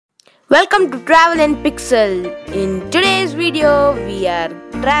Welcome to Travel and Pixel. In today's video, we are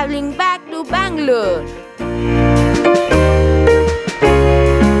traveling back to Bangalore.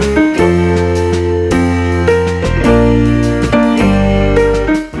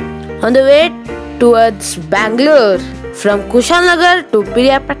 On the way towards Bangalore, from Kushalnagar to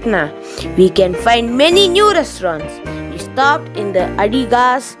Piriyapatna, we can find many new restaurants. We stopped in the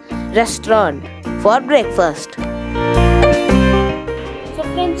Adigas restaurant for breakfast. So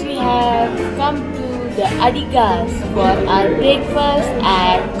friends, we have come to the Adigas for our breakfast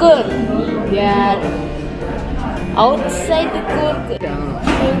at Coorg. We are outside the Coorg.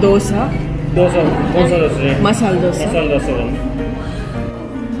 Dosa restaurant. Masala dosa.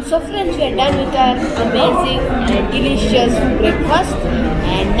 So friends, we are done with our amazing and delicious breakfast,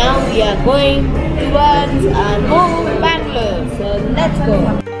 and now we are going towards our home, Bangalore. So let's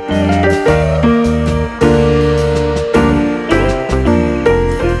go.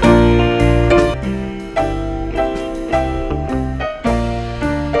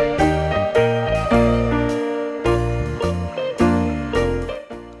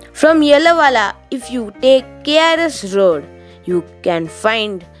 From Yellowala, if you take KRS Road, you can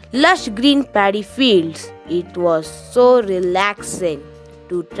find lush green paddy fields. It was so relaxing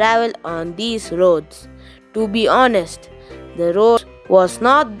to travel on these roads. To be honest, the road was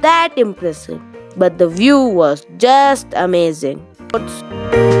not that impressive, but the view was just amazing.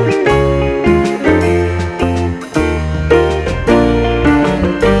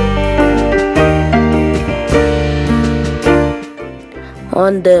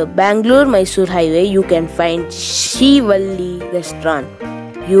 On the Bangalore-Mysore highway, you can find Shivalli restaurant.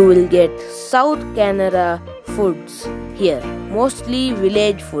 You will get South Canara foods here, mostly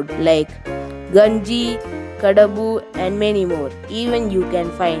village food like ganji, kadabu and many more. Even you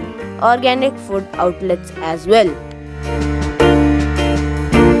can find organic food outlets as well.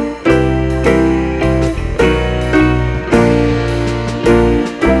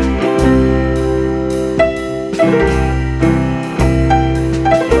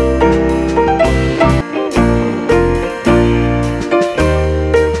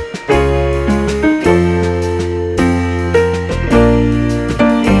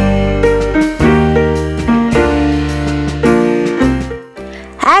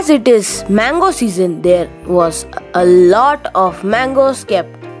 As it is mango season, there was a lot of mangoes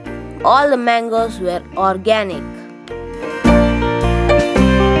kept. All the mangoes were organic.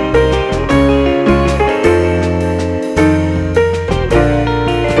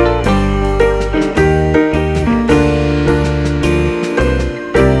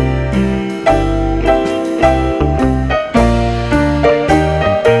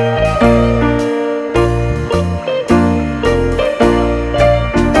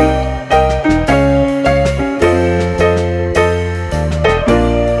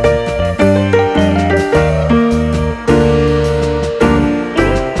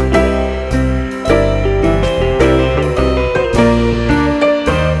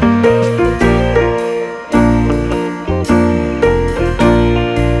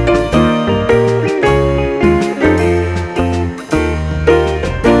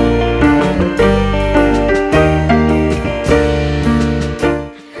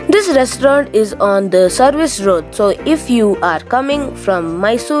 This restaurant is on the service road, so if you are coming from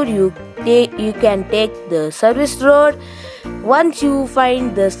Mysore, you can take the service road. Once you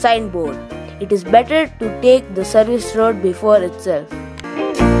find the signboard, it is better to take the service road before itself.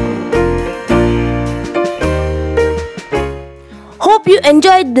 Hope you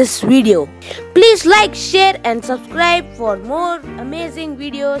enjoyed this video. Please like, share and subscribe for more amazing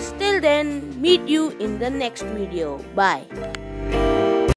videos. Till then, meet you in the next video. Bye.